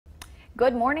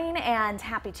Good morning and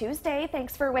happy Tuesday.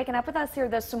 Thanks for waking up with us here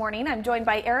this morning. I'm joined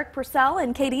by Eric Purcell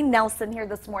and Katie Nelson here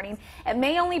this morning. It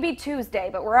may only be Tuesday,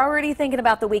 but we're already thinking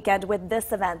about the weekend with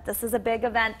this event. This is a big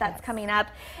event that's coming up,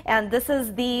 and this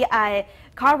is the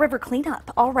Kaw River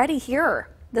Cleanup already here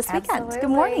this weekend. Good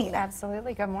morning.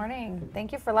 Absolutely. Good morning.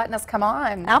 Thank you for letting us come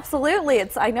on. Absolutely.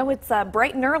 I know it's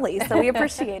bright and early, so we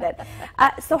appreciate it.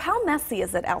 So how messy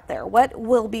is it out there? What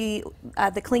will be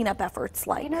the cleanup efforts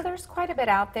like? You know, there's quite a bit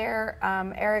out there.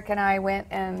 Eric and I went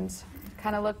and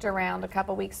kind of looked around a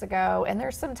couple weeks ago, and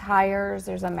there's some tires,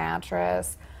 there's a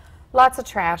mattress, lots of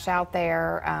trash out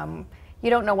there. You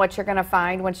don't know what you're going to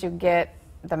find once you get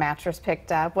the mattress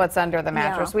picked up, what's under the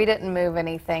mattress. Yeah. We didn't move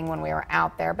anything when we were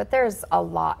out there, but there's a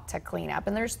lot to clean up.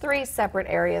 And there's 3 separate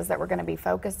areas that we're going to be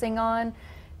focusing on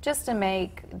just to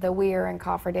make the Weir and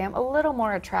Cofferdam a little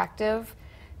more attractive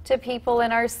to people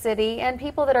in our city and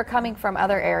people that are coming from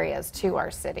other areas to our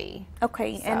city.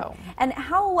 Okay, so. And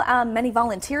how many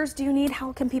volunteers do you need?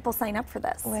 How can people sign up for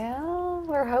this? Well,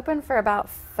 we're hoping for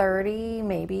about 30,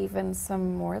 maybe even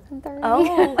some more than 30.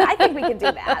 Oh, I think we can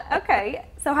do that. Okay,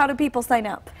 so how do people sign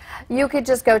up? You could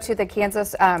just go to the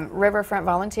Kansas Riverfront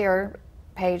Volunteer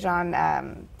page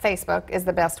on Facebook is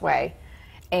the best way.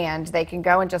 And they can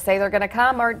go and just say they're going to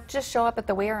come, or just show up at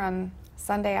the Weir on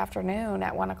Sunday afternoon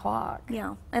at 1 o'clock.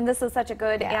 Yeah, and this is such a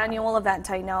good annual event,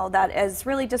 I know, that is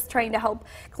really just trying to help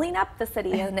clean up the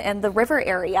city and the river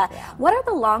area. Yeah. What are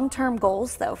the long-term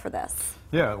goals, though, for this?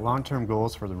 Yeah, long-term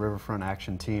goals for the Riverfront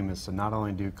Action Team is to not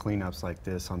only do cleanups like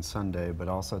this on Sunday, but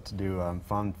also to do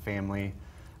fun, family,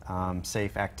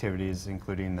 safe activities,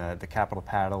 including the Capital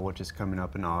Paddle, which is coming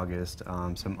up in August,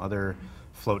 some other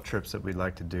float trips that we'd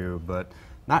like to do, but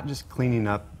not just cleaning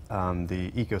up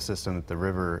the ecosystem that the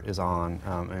river is on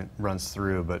and runs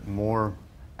through, but more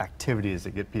activities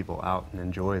that get people out and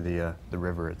enjoy the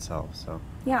river itself. So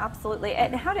yeah, absolutely.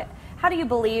 And how do you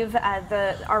believe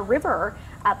our river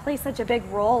plays such a big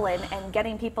role in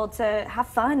getting people to have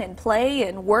fun and play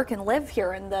and work and live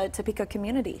here in the Topeka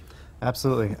community?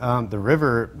 Absolutely. The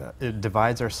river, it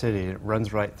divides our city. It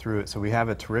runs right through it. So we have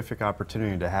a terrific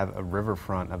opportunity to have a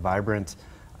riverfront, a vibrant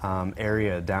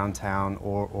area downtown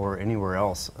or anywhere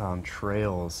else,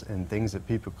 trails and things that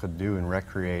people could do and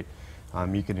recreate.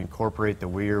 You could incorporate the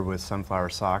Weir with Sunflower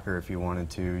Soccer if you wanted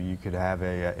to. You could have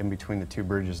in between the 2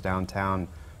 bridges downtown,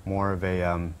 more of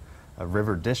a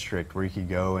river district where you could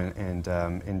go and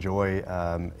enjoy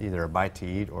either a bite to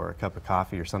eat or a cup of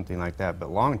coffee or something like that.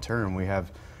 But long term, we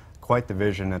have quite the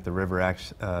vision at the River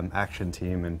Action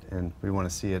Team, and we want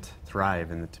to see it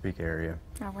thrive in the Topeka area.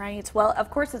 All right. Well, of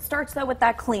course, it starts, though, with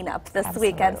that cleanup this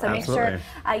weekend. So make sure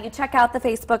you check out the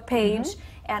Facebook page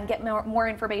and get more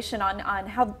information on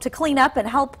how to clean up and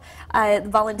help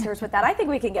volunteers with that. I think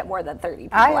we can get more than 30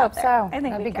 people out there. I hope so. I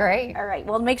think that'd be great. All right.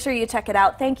 Well, make sure you check it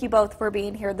out. Thank you both for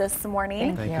being here this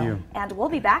morning. Thank you. And we'll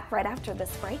be back right after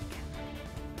this break.